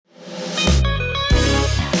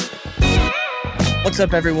What's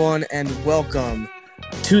up, everyone, and welcome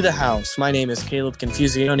to the house. My name is Caleb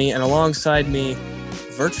Confusione, and alongside me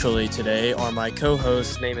virtually today are my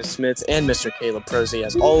co-hosts, Namath Smith and Mr. Caleb Prosy,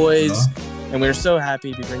 as always. And we're so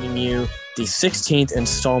happy to be bringing you the 16th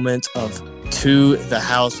installment of To the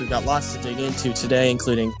House. We've got lots to dig into today,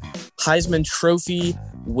 including Heisman Trophy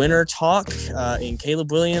winner talk in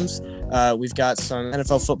Caleb Williams. We've got some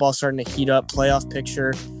NFL football starting to heat up, playoff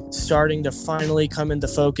picture starting to finally come into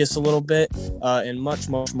focus a little bit, and much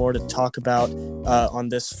more to talk about on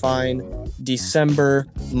this fine December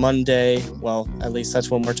Monday. Well, at least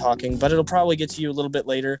that's when we're talking, but it'll probably get to you a little bit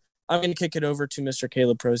later. I'm going to kick it over to Mr.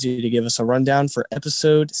 Caleb Prosy to give us a rundown for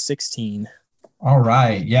episode 16. All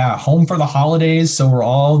right. Yeah. Home for the holidays. So we're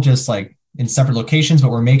all just like in separate locations,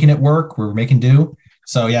 but we're making it work. We're making do.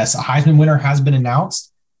 So yes, a Heisman winner has been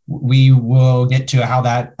announced. We will get to how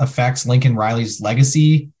that affects Lincoln Riley's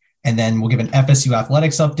legacy. And then we'll give an FSU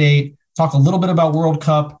athletics update, talk a little bit about World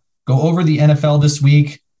Cup, go over the NFL this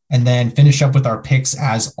week, and then finish up with our picks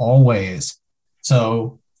as always.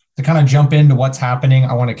 So to kind of jump into what's happening,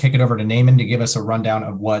 I want to kick it over to Naaman to give us a rundown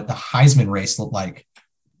of what the Heisman race looked like.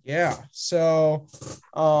 Yeah. So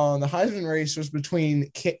the Heisman race was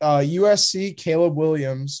between USC Caleb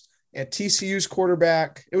Williams and TCU's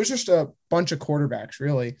quarterback. It was just a bunch of quarterbacks,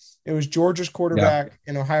 really. It was Georgia's quarterback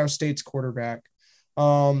and Ohio State's quarterback.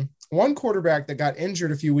 One quarterback that got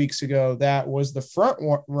injured a few weeks ago that was the front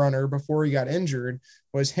runner before he got injured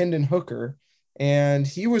was Hendon Hooker. And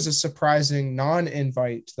he was a surprising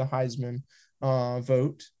non-invite to the Heisman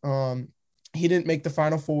vote. He didn't make the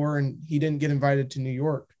Final Four, and he didn't get invited to New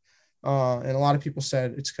York. And a lot of people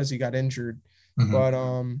said it's because he got injured. Mm-hmm. But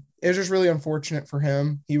it was just really unfortunate for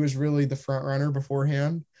him. He was really the front runner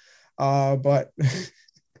beforehand. But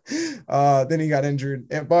then he got injured.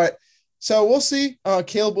 So we'll see.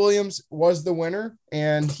 Caleb Williams was the winner,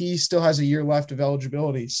 and he still has a year left of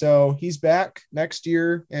eligibility. So he's back next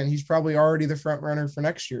year, and he's probably already the front runner for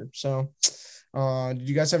next year. So did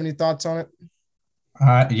you guys have any thoughts on it?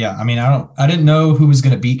 Yeah, I mean, I didn't know who was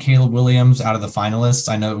going to beat Caleb Williams out of the finalists.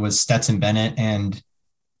 I know it was Stetson Bennett and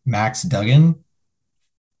Max Duggan,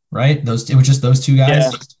 right? It was just those two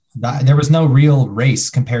guys. Yeah. There was no real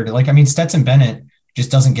race compared to Stetson Bennett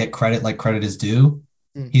just doesn't get credit like credit is due.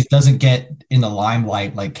 He doesn't get in the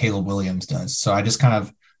limelight like Caleb Williams does. So I just kind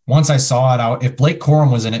of, once I saw it out, if Blake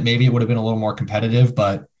Corum was in it, maybe it would have been a little more competitive,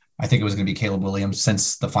 but I think it was going to be Caleb Williams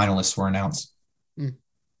since the finalists were announced.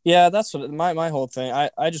 Yeah, that's what my whole thing.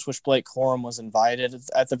 I just wish Blake Corum was invited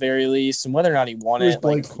at the very least, and whether or not he won it.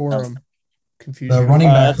 Blake Corum? Confusion. The running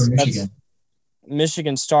back from Michigan.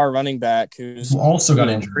 Michigan star running back who also got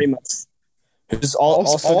injured. Pretty much, who's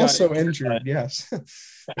also injured. Yes.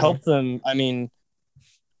 Helped them. I mean,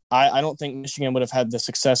 I don't think Michigan would have had the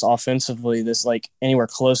success offensively, anywhere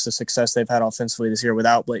close to success they've had offensively this year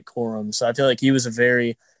without Blake Corum. So I feel like he was a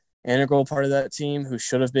very integral part of that team who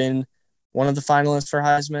should have been one of the finalists for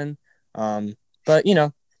Heisman. But,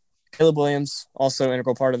 Caleb Williams, also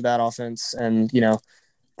integral part of that offense. And,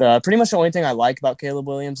 pretty much the only thing I like about Caleb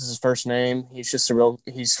Williams is his first name. He's just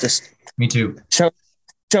me too.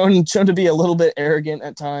 Shown to be a little bit arrogant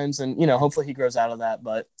at times. And, hopefully he grows out of that,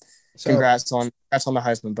 but congrats on the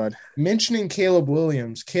Heisman, bud. Mentioning Caleb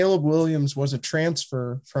Williams was a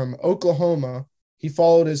transfer from Oklahoma. He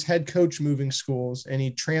followed his head coach moving schools, and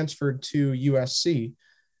he transferred to USC.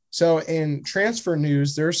 So in transfer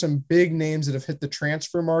news, there are some big names that have hit the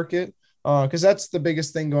transfer market because that's the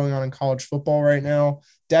biggest thing going on in college football right now.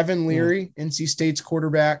 Devin Leary, NC State's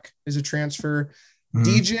quarterback, is a transfer.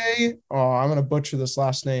 DJ, I'm going to butcher this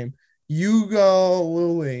last name.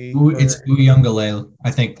 Ugalele. It's Uyunglele,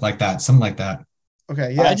 I think, like that, something like that.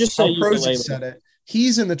 Okay, yeah. I just saw Prosy said it.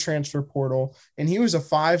 He's in the transfer portal, and he was a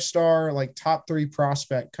 5-star, top 3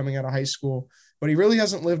 prospect coming out of high school, but he really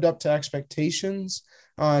hasn't lived up to expectations.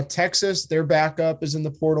 Texas, their backup, is in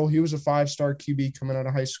the portal. He was a 5-star QB coming out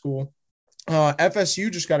of high school.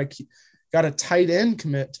 FSU just got a tight end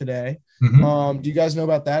commit today. Do you guys know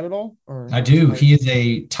about that at all? I do. He is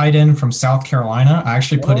a tight end from South Carolina. I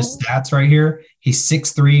actually put his stats right here. He's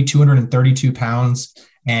 6'3", 232 pounds.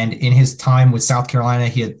 And in his time with South Carolina,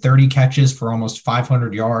 he had 30 catches for almost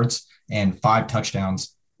 500 yards and 5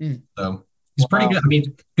 touchdowns. So he's pretty good. I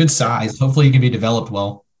mean, good size. Hopefully he can be developed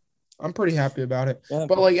well. I'm pretty happy about it. Yeah.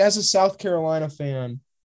 But as a South Carolina fan,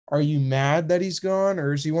 are you mad that he's gone,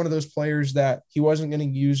 or is he one of those players that he wasn't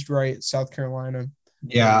getting used right at South Carolina?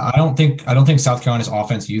 Yeah, I don't think South Carolina's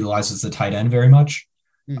offense utilizes the tight end very much.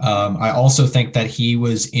 I also think that he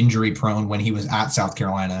was injury prone when he was at South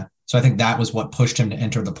Carolina. So I think that was what pushed him to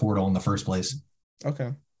enter the portal in the first place. Okay,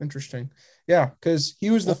 interesting. Yeah, because he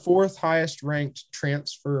was the 4th highest ranked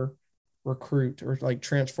transfer recruit or like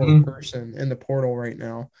transfer a person in the portal right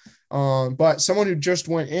now. But someone who just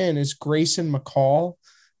went in is Grayson McCall.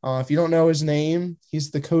 If you don't know his name,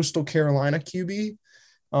 he's the Coastal Carolina QB.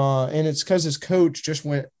 And it's because his coach just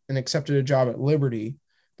went and accepted a job at Liberty,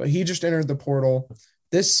 but he just entered the portal.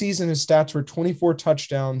 This season, his stats were 24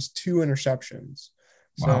 touchdowns, 2 interceptions.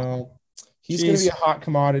 Wow. So he's going to be a hot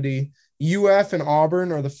commodity. UF and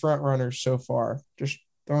Auburn are the front runners so far. Just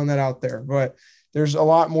throwing that out there. But there's a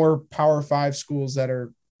lot more Power 5 schools that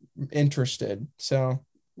are interested. So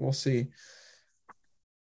we'll see.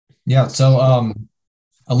 Yeah. So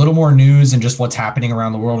a little more news and just what's happening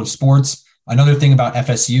around the world of sports. Another thing about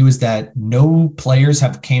FSU is that no players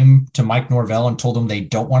have came to Mike Norvell and told him they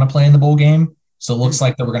don't want to play in the bowl game. So it looks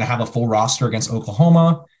like that we're going to have a full roster against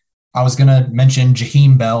Oklahoma. I was going to mention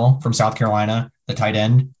Jaheim Bell from South Carolina, the tight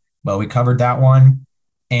end, but we covered that one.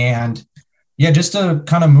 And yeah, just to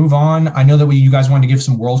kind of move on, I know that you guys wanted to give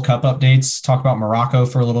some World Cup updates, talk about Morocco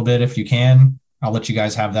for a little bit if you can. I'll let you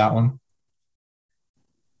guys have that one.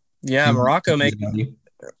 Yeah, Morocco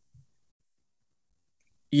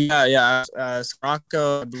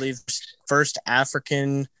Morocco, I believe, first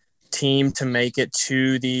African team to make it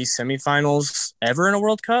to the semifinals ever in a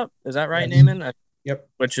World Cup. Is that right, Naaman? Yep,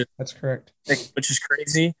 that's correct. Which is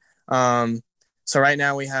crazy. So right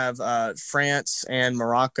now we have France and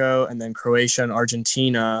Morocco, and then Croatia and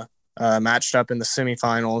Argentina matched up in the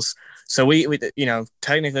semifinals. So we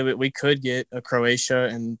technically we could get a Croatia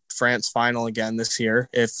and France final again this year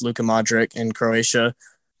if Luka Modric and Croatia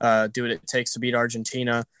do what it takes to beat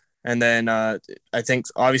Argentina. And then I think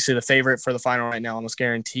obviously the favorite for the final right now, almost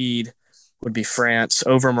guaranteed, would be France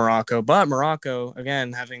over Morocco. But Morocco,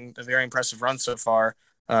 again, having a very impressive run so far.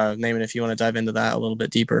 Naaman, if you want to dive into that a little bit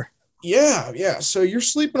deeper. Yeah. So you're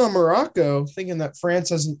sleeping on Morocco, thinking that France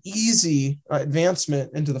has an easy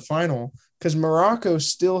advancement into the final, because Morocco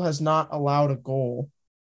still has not allowed a goal,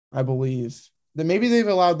 I believe. That maybe they've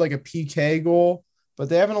allowed like a PK goal, but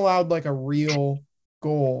they haven't allowed like a real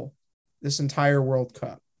goal this entire World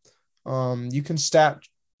Cup. You can stat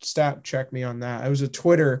check me on that. It was a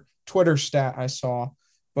Twitter stat I saw,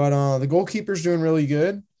 but the goalkeeper's doing really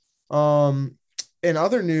good. In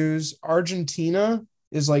other news, Argentina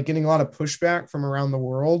is like getting a lot of pushback from around the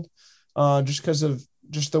world, just because of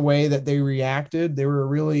just the way that they reacted. They were a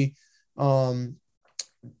really,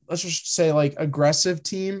 let's just say like aggressive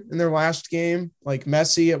team in their last game. Like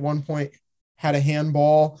Messi at one point had a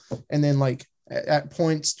handball, and then like at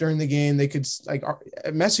points during the game, they could like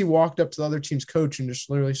Messi walked up to the other team's coach and just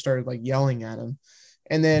literally started like yelling at him.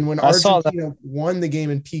 And then when Argentina won the game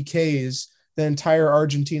in PKs, the entire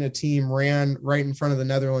Argentina team ran right in front of the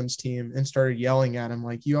Netherlands team and started yelling at him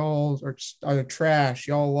like, y'all are trash.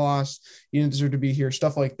 Y'all lost. You didn't deserve to be here.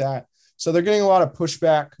 Stuff like that. So they're getting a lot of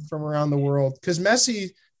pushback from around the world because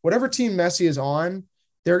Messi, whatever team Messi is on,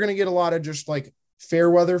 they're going to get a lot of just like fair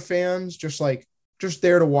weather fans, just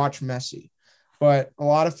there to watch Messi. But a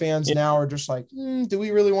lot of fans now are just like, do we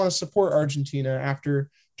really want to support Argentina after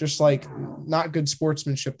just like not good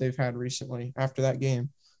sportsmanship they've had recently after that game?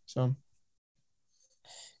 So.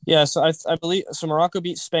 Yeah, so I believe Morocco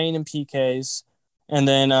beat Spain in PKs, and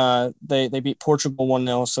then they beat Portugal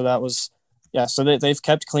 1-0. So that was So they've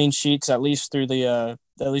kept clean sheets at least through the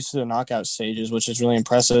knockout stages, which is really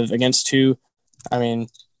impressive against two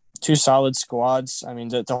solid squads. I mean,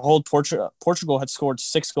 the whole Portugal had scored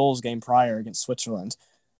 6 goals game prior against Switzerland,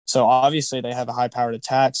 so obviously they have a high-powered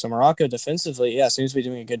attack. So Morocco defensively, seems to be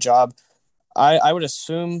doing a good job. I would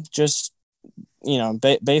assume just,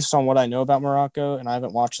 based on what I know about Morocco, and I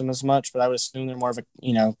haven't watched them as much, but I would assume they're more of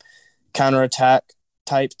a, counterattack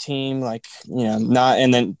type team,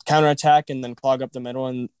 and then counterattack and then clog up the middle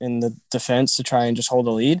in the defense to try and just hold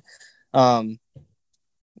the lead,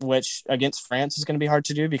 which against France is going to be hard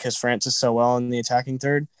to do because France is so well in the attacking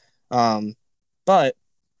third. But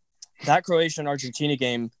that Croatia and Argentina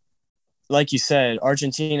game, like you said,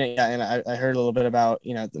 Argentina, and I heard a little bit about,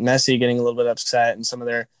 Messi getting a little bit upset and some of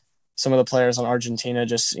the players on Argentina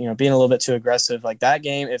just, being a little bit too aggressive. Like that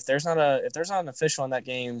game, if there's not an official in that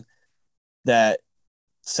game that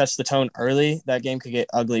sets the tone early, that game could get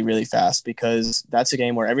ugly really fast because that's a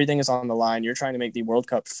game where everything is on the line. You're trying to make the World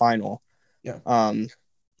Cup final. Yeah.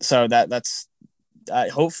 So that's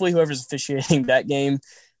hopefully whoever's officiating that game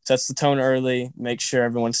sets the tone early, make sure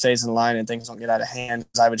everyone stays in line and things don't get out of hand.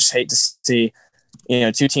 Because I would just hate to see,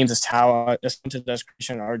 two teams as talented as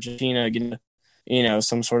Croatia and Argentina getting,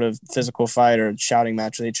 some sort of physical fight or shouting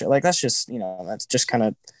match with each other. Like that's just, that's just kind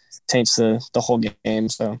of taints the whole game.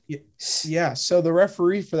 So yeah. So the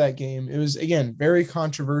referee for that game, it was again very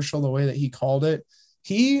controversial the way that he called it.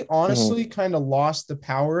 He honestly kind of lost the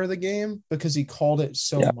power of the game because he called it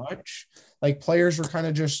so much. Like players were kind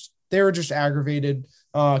of they were just aggravated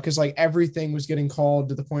because like everything was getting called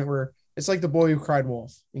to the point where it's like the boy who cried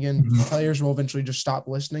wolf. Again, players will eventually just stop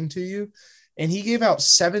listening to you. And he gave out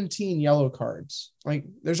 17 yellow cards. Like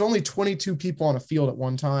there's only 22 people on a field at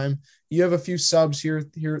one time. You have a few subs here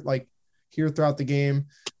throughout the game,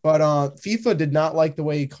 but FIFA did not like the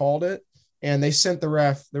way he called it. And they sent the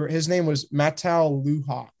ref, his name was Matal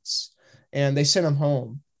Luhats, and they sent him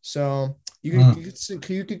home. So you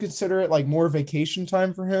could consider it like more vacation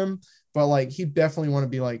time for him, but like he definitely want to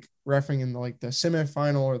be like reffing in the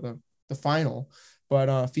semifinal or the final. But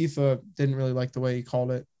FIFA didn't really like the way he called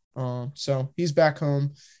it. So he's back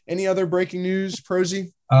home. Any other breaking news,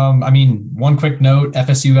 Prosy? One quick note,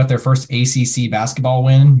 FSU got their first ACC basketball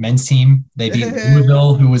win, men's team. They beat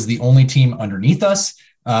Louisville, who was the only team underneath us.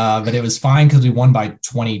 But it was fine because we won by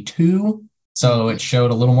 22. So it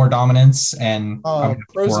showed a little more dominance. And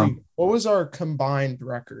Prosy, what was our combined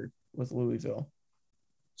record with Louisville?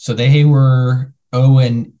 So they were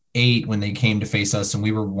 0-8 when they came to face us, and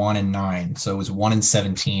we were 1-9. So it was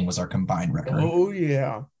 1-17 was our combined record. Oh,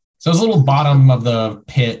 yeah. So it was a little bottom of the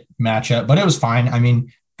pit matchup, but it was fine. I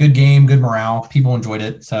mean, good game, good morale. People enjoyed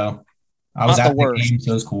it. So I was at the game,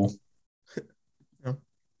 so it was cool.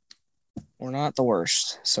 We're not the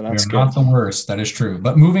worst, so that's good. We're not the worst. That is true.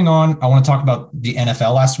 But moving on, I want to talk about the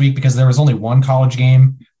NFL last week because there was only one college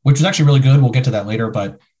game, which was actually really good. We'll get to that later.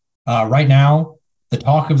 But right now, the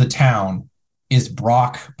talk of the town is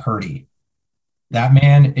Brock Purdy. That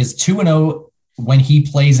man is 2-0 when he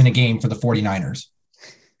plays in a game for the 49ers.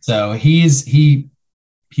 So he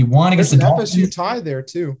won against the Dolphins. FSU tie there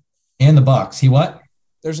too. And the Bucks. He what?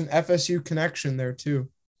 There's an FSU connection there too.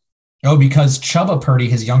 Oh, because Chubba Purdy,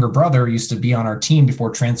 his younger brother, used to be on our team before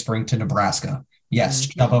transferring to Nebraska. Yes,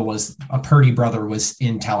 Chubba was a Purdy brother, was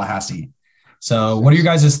in Tallahassee. So what are your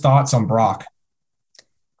guys' thoughts on Brock?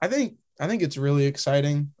 I think it's really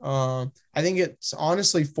exciting. I think it's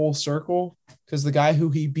honestly full circle because the guy who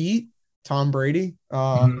he beat, Tom Brady,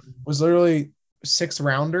 was literally 6th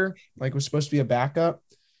rounder, like was supposed to be a backup.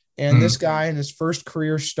 And this guy in his first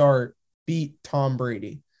career start beat Tom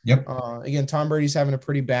Brady. Yep. Again, Tom Brady's having a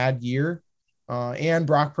pretty bad year, and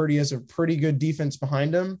Brock Purdy has a pretty good defense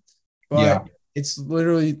behind him. But it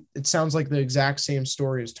sounds like the exact same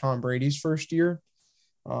story as Tom Brady's first year.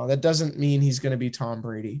 That doesn't mean he's going to be Tom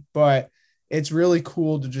Brady, but it's really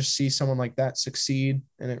cool to just see someone like that succeed.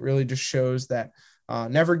 And it really just shows that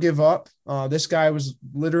never give up. This guy was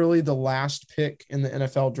literally the last pick in the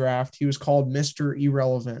NFL draft. He was called Mr.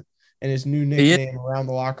 Irrelevant. And his new nickname around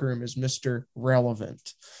the locker room is Mr.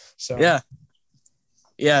 Relevant. So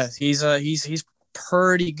he's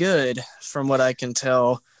pretty good from what I can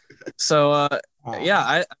tell. So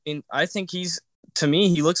I think to me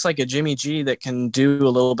he looks like a Jimmy G that can do a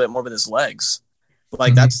little bit more with his legs.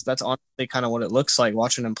 Like that's honestly kind of what it looks like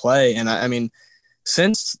watching him play. And I mean,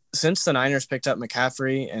 since the Niners picked up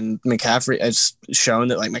McCaffrey, and McCaffrey has shown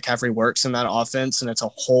that like McCaffrey works in that offense, and it's a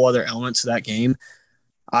whole other element to that game.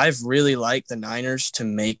 I've really liked the Niners to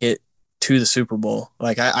make it to the Super Bowl.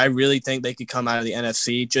 Like, I really think they could come out of the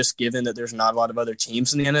NFC, just given that there's not a lot of other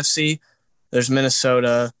teams in the NFC. There's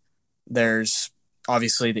Minnesota. There's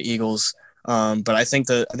obviously the Eagles. But I think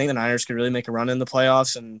the Niners could really make a run in the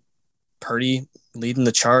playoffs, and Purdy leading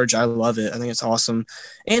the charge. I love it. I think it's awesome.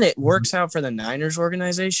 And it works out for the Niners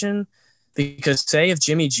organization because say if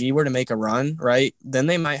Jimmy G were to make a run, right, then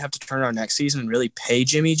they might have to turn around next season and really pay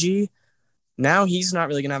Jimmy G. Now he's not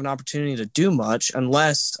really going to have an opportunity to do much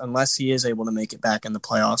unless he is able to make it back in the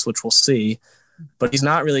playoffs, which we'll see. But he's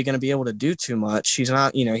not really going to be able to do too much. He's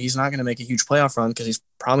not going to make a huge playoff run because he's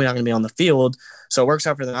probably not going to be on the field. So it works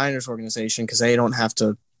out for the Niners organization because they're not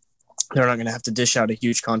going to have to dish out a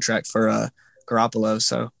huge contract for Garoppolo.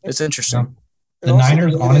 So it's interesting. The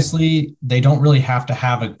Niners, honestly, they don't really have to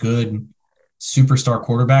have a good superstar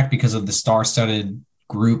quarterback because of the star-studded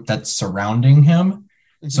group that's surrounding him.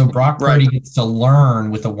 So Brock Purdy gets to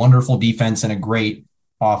learn with a wonderful defense and a great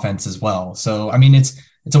offense as well. So, I mean, it's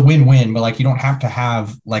a win-win, but like you don't have to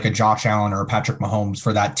have like a Josh Allen or a Patrick Mahomes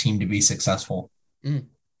for that team to be successful.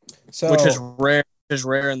 So, which is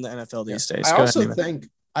rare in the NFL these days.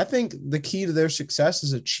 I think the key to their success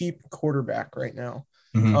is a cheap quarterback right now.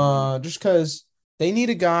 Just because they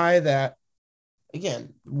need a guy that,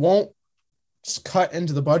 again, won't cut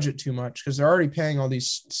into the budget too much because they're already paying all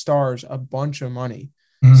these stars a bunch of money.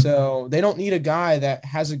 So they don't need a guy that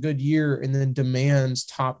has a good year and then demands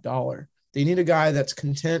top dollar. They need a guy that's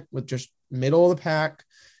content with just middle of the pack.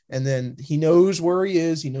 And then he knows where he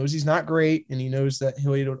is. He knows he's not great. And he knows that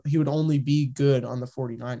he would only be good on the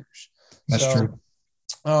 49ers. That's true.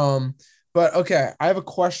 But okay, I have a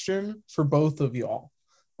question for both of y'all.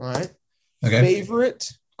 All right. Okay.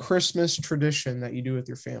 Favorite Christmas tradition that you do with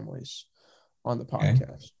your families on the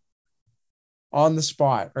podcast? On the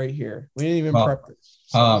spot right here. We didn't even prep this.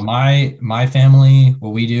 So. My family,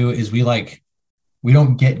 what we do is we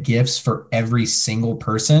don't get gifts for every single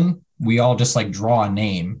person. We all just like draw a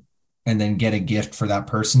name and then get a gift for that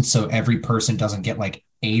person. So every person doesn't get like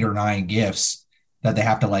 8 or 9 gifts that they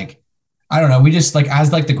have to like, I don't know. We just like,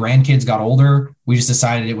 as like the grandkids got older, we just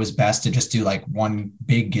decided it was best to just do like one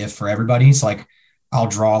big gift for everybody. So like I'll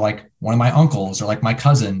draw like one of my uncles or like my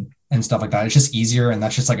cousin and stuff like that. It's just easier. And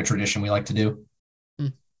that's just like a tradition we like to do.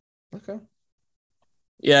 Okay.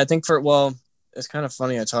 Yeah, I think it's kind of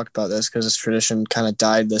funny I talk about this because this tradition kind of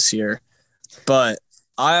died this year. But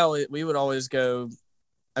we'd always go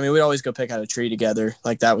pick out a tree together.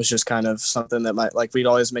 Like that was just kind of something that we'd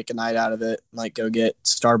always make a night out of it, like go get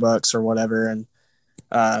Starbucks or whatever. And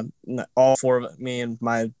all 4 of me and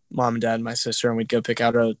my mom and dad and my sister, and we'd go pick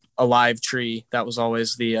out a live tree. That was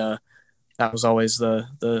always the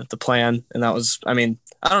plan. And that was, I mean,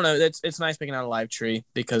 I don't know. It's nice picking out a live tree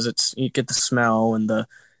because you get the smell and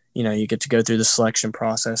you get to go through the selection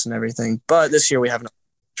process and everything. But this year we have a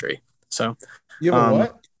tree. So you have a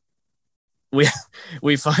what?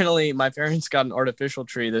 We finally, my parents got an artificial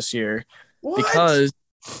tree this year. What? Because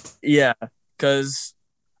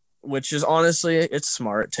which is honestly, it's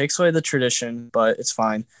smart. It takes away the tradition, but it's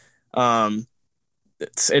fine.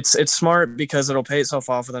 It's smart because it'll pay itself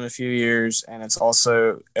off within a few years, and it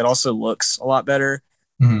also looks a lot better.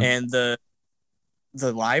 Mm-hmm. And the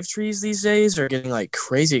live trees these days are getting like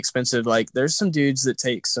crazy expensive. Like there's some dudes that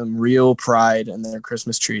take some real pride in their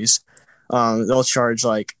Christmas trees. They'll charge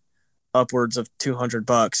like upwards of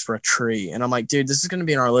 $200 for a tree, and I'm like, dude, this is going to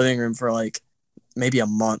be in our living room for like maybe a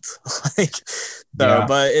month.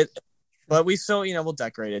 But we still, we'll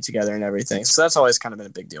decorate it together and everything. So that's always kind of been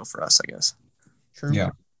a big deal for us, I guess. True. Yeah.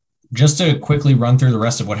 Just to quickly run through the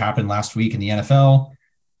rest of what happened last week in the NFL.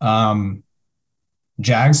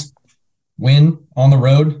 Jags win on the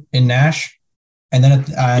road in Nash. And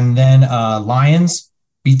then Lions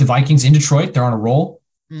beat the Vikings in Detroit. They're on a roll.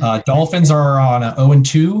 Dolphins are on an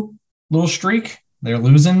 0-2 little streak. They're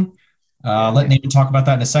losing. Let Nathan talk about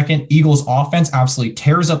that in a second. Eagles offense absolutely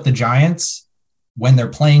tears up the Giants when they're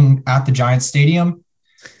playing at the Giants stadium.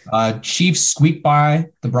 Chiefs squeak by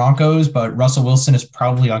the Broncos, but Russell Wilson is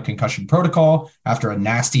probably on concussion protocol after a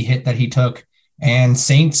nasty hit that he took. And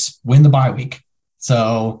Saints win the bye week.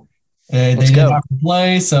 So they didn't have to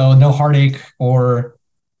play, so no heartache or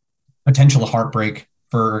potential heartbreak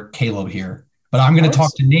for Caleb here. But I'm going to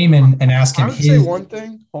talk to Naaman and ask him. I would say one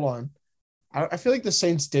thing. Hold on. I feel like the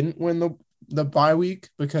Saints didn't win the bye week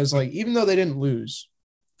because, like, even though they didn't lose,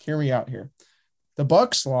 hear me out here. The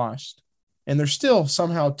Bucs lost, and they're still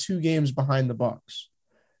somehow 2 games behind the Bucs,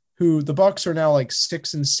 who the Bucs are now like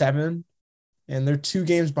 6-7, and they're 2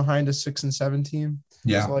 games behind a 6-7 team.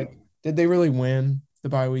 Yeah. So, like, did they really win the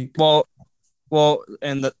bye week? Well,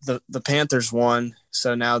 and the Panthers won,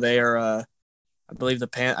 so now they are. I believe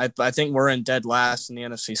I think we're in dead last in the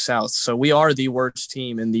NFC South, so we are the worst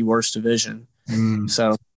team in the worst division.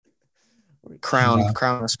 So crown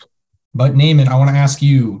us. But Naaman, I want to ask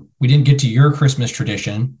you. We didn't get to your Christmas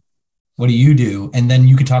tradition. What do you do? And then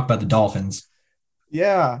you can talk about the Dolphins.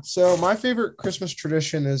 Yeah. So my favorite Christmas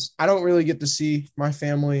tradition is I don't really get to see my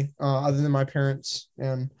family other than my parents,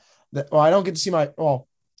 and I don't get to see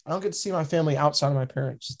my family outside of my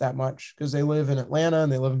parents that much because they live in Atlanta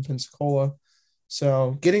and they live in Pensacola.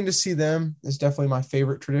 So getting to see them is definitely my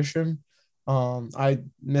favorite tradition. I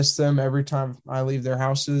miss them every time I leave their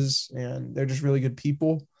houses, and they're just really good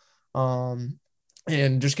people.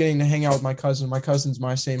 And just getting to hang out with my cousin. My cousin's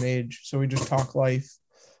my same age, so we just talk life,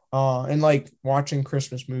 and like watching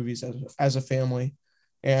Christmas movies as a family.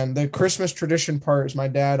 And the Christmas tradition part is my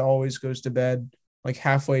dad always goes to bed like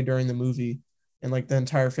halfway during the movie, and like the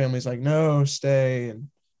entire family's like, "No, stay," and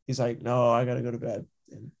he's like, "No, I gotta go to bed."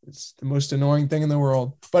 And it's the most annoying thing in the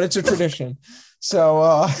world, but it's a tradition.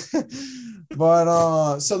 So, so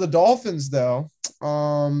the Dolphins though,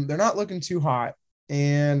 they're not looking too hot.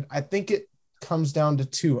 And I think it comes down to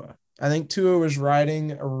Tua. I think Tua was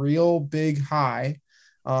riding a real big high.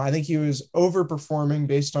 I think he was overperforming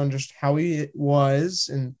based on just how he was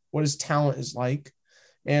and what his talent is like.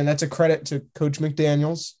 And that's a credit to Coach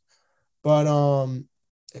McDaniels. But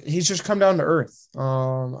he's just come down to earth.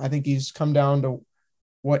 I think he's come down to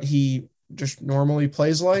what he just normally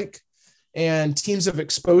plays like. And teams have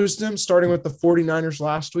exposed him, starting with the 49ers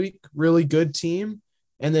last week. Really good team.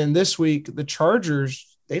 And then this week, the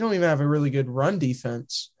Chargers, they don't even have a really good run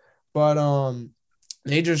defense. But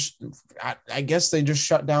they just, I guess they just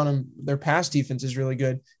shut down and their pass defense is really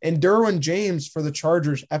good. And Derwin James for the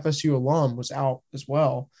Chargers, FSU alum, was out as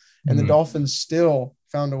well. And the Dolphins still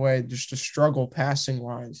found a way just to struggle passing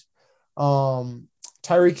wise.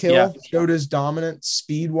 Tyreek Hill showed his dominance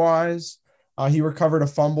speed wise. He recovered a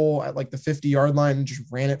fumble at like the 50-yard line and just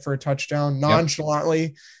ran it for a touchdown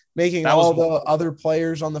nonchalantly, making all the other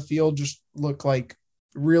players on the field just look like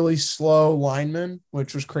really slow linemen,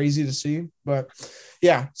 which was crazy to see. But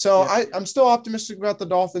I'm still optimistic about the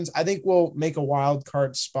Dolphins. I think we'll make a wild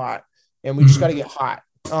card spot, and we just got to get hot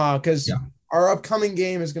because our upcoming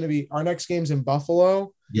game is going to be our next game's in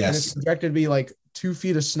Buffalo. Yes, and it's projected to be like 2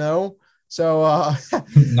 feet of snow. So not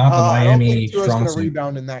the Miami Tua's going to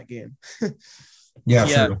rebound in that game.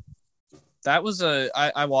 True. That was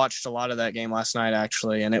I watched a lot of that game last night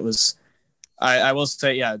actually, and it was I will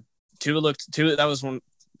say Tua that was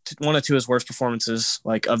one of Tua's worst performances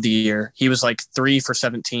like of the year. He was like 3 for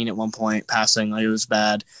 17 at one point passing, like it was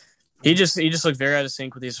bad. He just looked very out of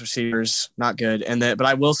sync with these receivers, not good. But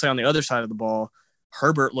I will say on the other side of the ball,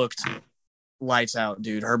 Herbert looked lights out,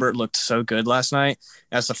 dude. Herbert looked so good last night.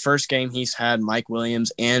 That's the first game he's had Mike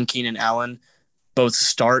Williams and Keenan Allen both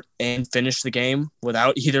start and finish the game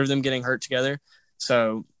without either of them getting hurt together.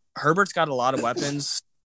 So Herbert's got a lot of weapons.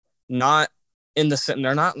 Not in the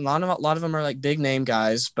they're not a lot of them are like big name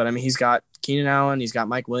guys, but I mean he's got Keenan Allen, he's got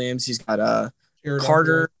Mike Williams, he's got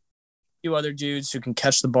Carter, a few other dudes who can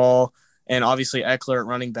catch the ball, and obviously Eckler at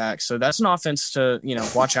running back. So that's an offense to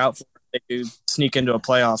watch out for. They do sneak into a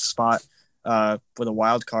playoff spot with a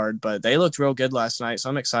wild card, but they looked real good last night. So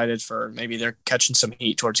I'm excited for maybe they're catching some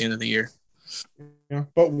heat towards the end of the year. Yeah,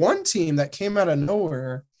 but one team that came out of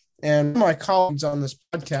nowhere, and one of my colleagues on this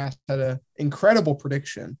podcast had an incredible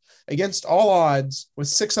prediction against all odds with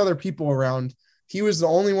 6 other people around. He was the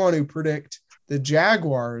only one who predict the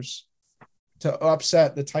Jaguars to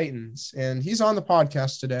upset the Titans, and he's on the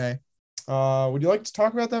podcast today. Would you like to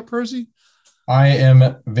talk about that, Prosy? I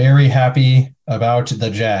am very happy about the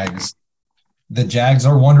Jags. The Jags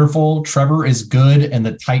are wonderful. Trevor is good, and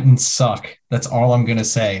the Titans suck. That's all I'm going to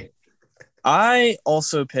say. I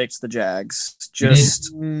also picked the Jags,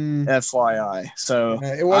 just FYI. So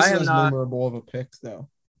it wasn't as memorable of a pick, though.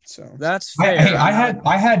 So that's fair.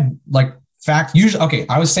 I had like fact. Usually, okay.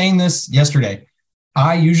 I was saying this yesterday.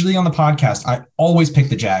 I usually on the podcast, I always pick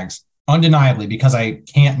the Jags, undeniably, because I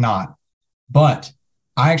can't not. But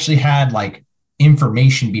I actually had like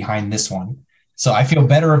information behind this one. So I feel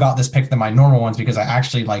better about this pick than my normal ones because I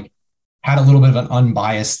actually like had a little bit of an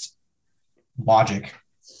unbiased logic.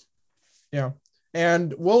 Yeah.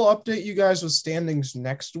 And we'll update you guys with standings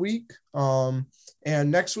next week. And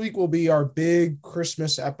next week will be our big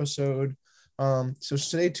Christmas episode. So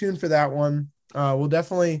stay tuned for that one. We'll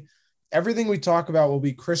definitely, everything we talk about will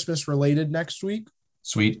be Christmas related next week.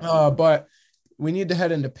 Sweet. But we need to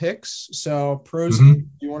head into picks. So Prosy, do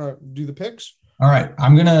you want to do the picks? All right.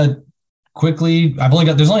 I'm going to quickly,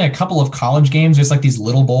 there's only a couple of college games. There's like these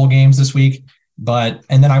little bowl games this week. And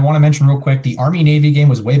then I want to mention real quick, the Army-Navy game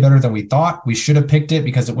was way better than we thought. We should have picked it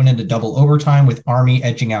because it went into double overtime with Army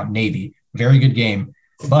edging out Navy. Very good game.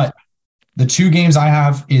 But the 2 games I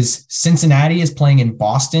have is Cincinnati is playing in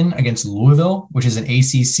Boston against Louisville, which is an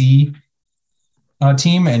ACC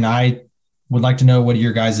team. And I would like to know what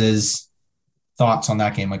your guys' thoughts on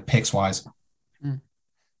that game, like picks-wise.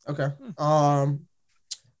 Okay.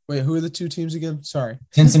 Wait, who are the 2 teams again? Sorry.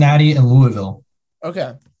 Cincinnati and Louisville.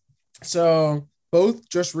 Okay. So both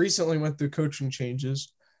just recently went through coaching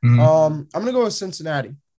changes. Mm-hmm. I'm going to go with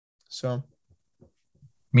Cincinnati. So.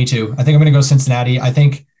 Me too. I think I'm going to go Cincinnati. I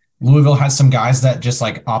think Louisville has some guys that just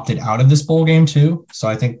like opted out of this bowl game too. So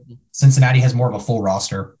I think Cincinnati has more of a full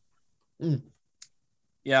roster.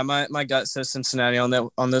 Yeah, my gut says Cincinnati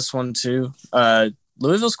on this one too.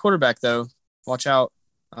 Louisville's quarterback though, watch out.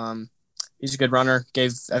 He's a good runner.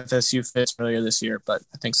 Gave FSU fits earlier this year, but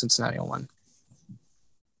I think Cincinnati will win.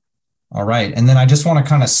 All right. And then I just want to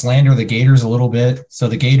kind of slander the Gators a little bit. So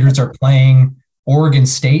the Gators are playing Oregon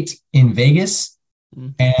State in Vegas.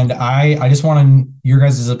 And I just want your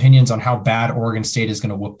guys' opinions on how bad Oregon State is going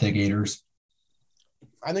to whoop the Gators.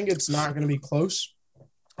 I think it's not going to be close.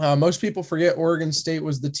 Most people forget Oregon State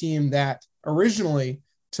was the team that originally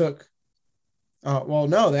took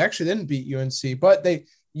no, they actually didn't beat USC, but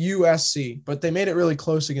they made it really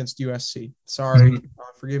close against USC. Sorry,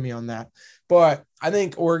 forgive me on that. But I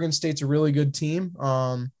think Oregon State's a really good team.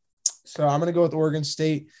 So I'm going to go with Oregon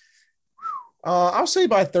State. I'll say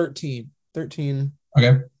by 13. 13.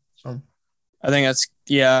 Okay. So I think that's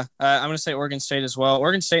I'm going to say Oregon State as well.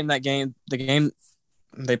 Oregon State in that game,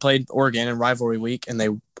 they played Oregon in rivalry week, and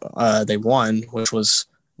they won, which was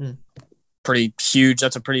pretty huge.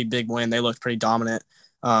 That's a pretty big win. They looked pretty dominant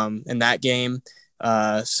in that game.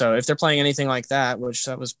 So if they're playing anything like that, which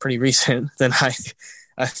that was pretty recent, then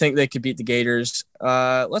I think they could beat the Gators.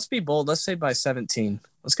 Let's be bold. Let's say by 17.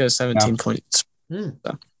 Let's go 17 points. So.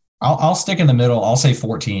 I'll stick in the middle. I'll say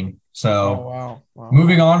 14. So wow.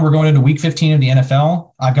 Moving on, we're going into week 15 of the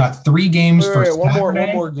NFL. I've got 3 games for one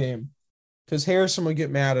more game. Because Harrison would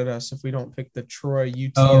get mad at us if we don't pick the Troy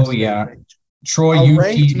UT. Oh, yeah. Troy UT.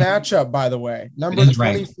 Ranked matchup, by the way. Number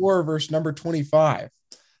 24 versus number 25.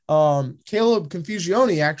 Caleb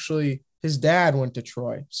Confusione, actually, his dad went to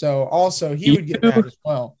Troy. So also he would get mad as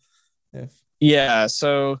well. Yeah,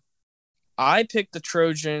 so I picked the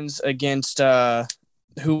Trojans against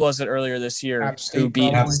who was it earlier this year? App State, who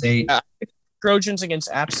beat App State? Trojans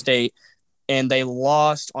against App State, and they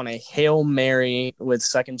lost on a Hail Mary with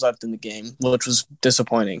seconds left in the game, which was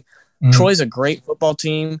disappointing. Troy's a great football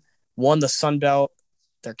team, won the Sun Belt.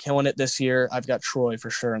 They're killing it this year. I've got Troy for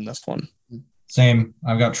sure in this one. Same.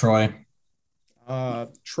 I've got Troy.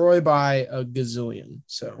 Troy by a gazillion.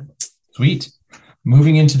 So sweet.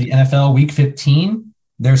 Moving into the NFL week 15.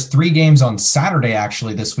 There's 3 games on Saturday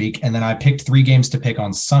actually this week, and then I picked 3 games to pick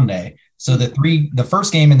on Sunday. So the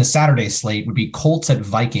first game in the Saturday slate would be Colts at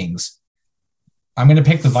Vikings. I'm going to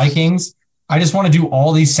pick the Vikings. I just want to do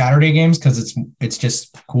all these Saturday games because it's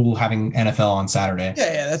just cool having NFL on Saturday.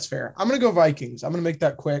 Yeah, that's fair. I'm going to go Vikings. I'm going to make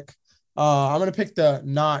that quick. I'm going to pick the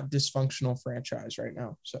not dysfunctional franchise right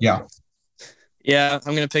now. So yeah,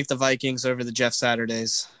 I'm going to pick the Vikings over the Jeff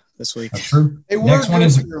Saturdays this week. That's true. It Next one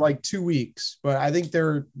is for like 2 weeks, but I think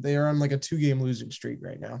they're on like a 2-game losing streak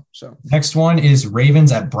right now. So next one is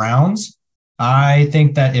Ravens at Browns. I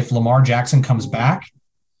think that if Lamar Jackson comes back,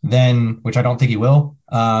 then, which I don't think he will,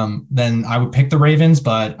 then I would pick the Ravens,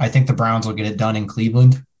 but I think the Browns will get it done in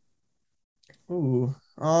Cleveland. Ooh,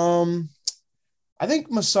 I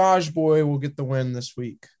think Massage Boy will get the win this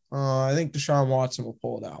week. I think Deshaun Watson will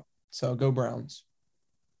pull it out. So go Browns.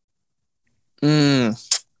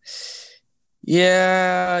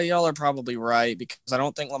 Yeah, y'all are probably right because I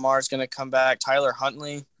don't think Lamar's going to come back. Tyler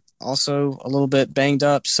Huntley also a little bit banged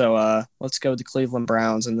up. So let's go with the Cleveland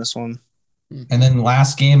Browns in this one. And then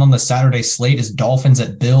last game on the Saturday slate is Dolphins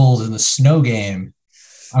at Bills in the snow game.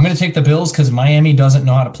 I'm going to take the Bills because Miami doesn't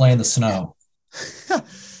know how to play in the snow.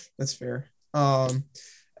 That's fair.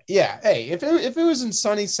 Yeah. Hey, if it was in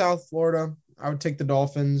sunny South Florida, I would take the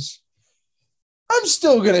Dolphins. I'm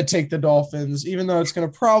still going to take the Dolphins, even though it's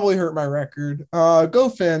going to probably hurt my record. Go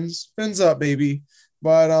Fins. Fins up, baby.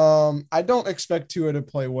 But I don't expect Tua to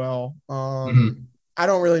play well. I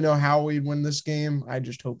don't really know how we'd win this game. I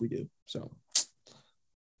just hope we do.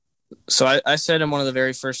 So I said in one of the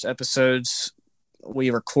very first episodes we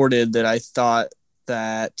recorded that I thought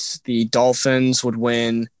that the Dolphins would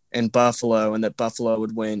win in Buffalo and that Buffalo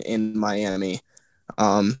would win in Miami.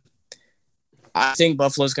 I think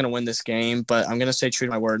Buffalo's going to win this game, but I'm going to stay true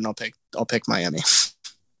to my word and I'll pick Miami.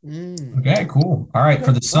 Okay, cool. All right,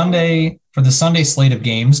 for the Sunday slate of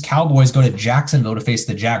games, Cowboys go to Jacksonville to face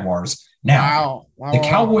the Jaguars. Now, the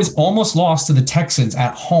Cowboys almost lost to the Texans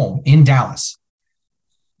at home in Dallas.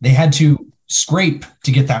 They had to scrape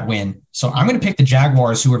to get that win. So I'm going to pick the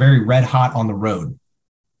Jaguars, who are very red hot on the road.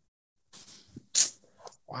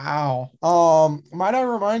 Wow. Might I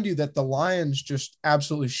remind you that the Lions just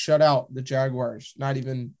absolutely shut out the Jaguars not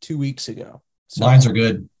even 2 weeks ago. So, Lions are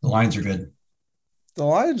good. The Lions are good. The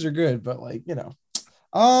Lions are good, but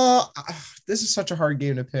this is such a hard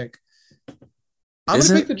game to pick. I'm going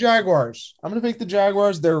to pick the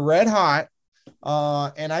Jaguars. They're red hot.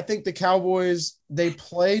 And I think the Cowboys, they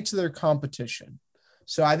play to their competition.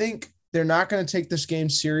 So I think they're not going to take this game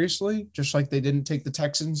seriously, just like they didn't take the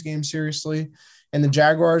Texans game seriously. And the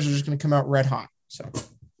Jaguars are just going to come out red hot. So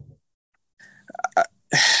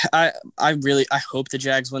I hope the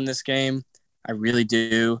Jags win this game. I really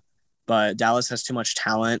do. But Dallas has too much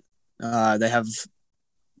talent. They have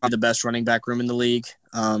the best running back room in the league.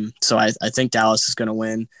 So I think Dallas is going to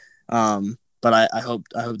win. But I hope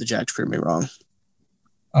the Jags prove me wrong.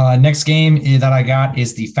 Next game that I got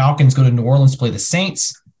is the Falcons go to New Orleans to play the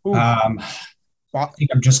Saints. I think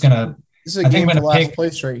I'm just going to – This is a game for last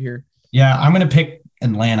place right here. Yeah, I'm going to pick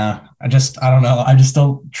Atlanta. I don't know. I just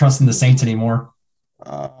don't trust in the Saints anymore.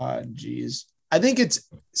 Geez. I think it's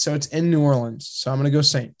in New Orleans. So I'm going to go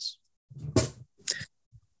Saints.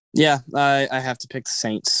 Yeah, I have to pick the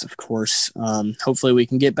Saints, of course. Hopefully we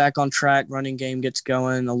can get back on track. Running game gets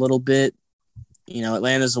going a little bit.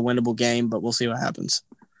 Atlanta's a winnable game, but we'll see what happens.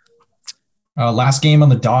 Last game on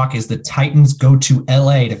the dock is the Titans go to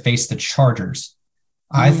LA to face the Chargers.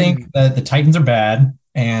 I think that the Titans are bad,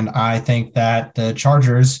 and I think that the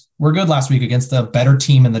Chargers were good last week against the better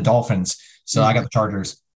team in the Dolphins. So I got the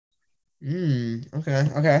Chargers.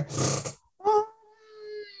 Okay.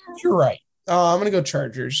 You're right. I'm gonna go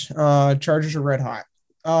Chargers. Chargers are red hot.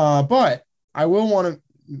 But I will want to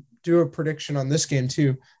do a prediction on this game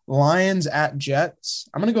too. Lions at Jets.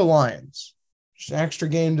 I'm gonna go Lions. Just an extra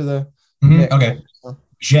game to the okay.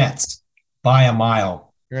 Jets by a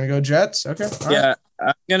mile. You're gonna go Jets? Okay. Yeah,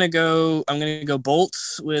 I'm gonna go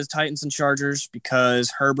Bolts with Titans and Chargers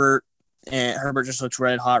because Herbert just looks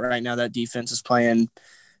red hot right now. That defense is playing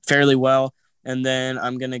fairly well. And then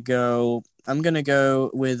I'm gonna go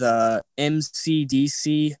with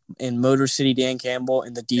MCDC in Motor City Dan Campbell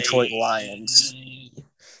and the Detroit Lions.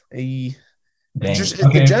 If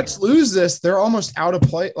the Jets lose this, they're almost out of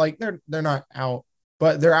play. Like they're not out,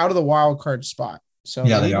 but they're out of the wild card spot. So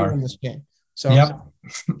yeah, they are in this game. So yep,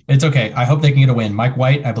 it's okay. I hope they can get a win. Mike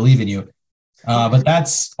White, I believe in you. But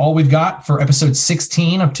that's all we've got for episode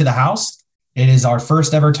 16 of To the House. It is our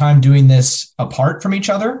first ever time doing this apart from each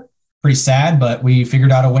other. Pretty sad, but we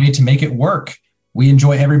figured out a way to make it work. We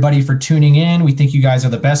enjoy everybody for tuning in. We think you guys are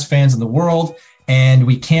the best fans in the world, and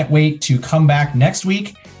we can't wait to come back next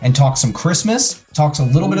week and talk some Christmas, talk a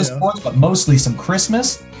little bit of sports, but mostly some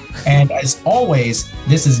Christmas. And as always,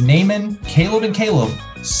 this is Naaman, Caleb, and Caleb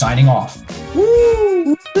signing off.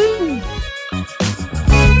 Woo!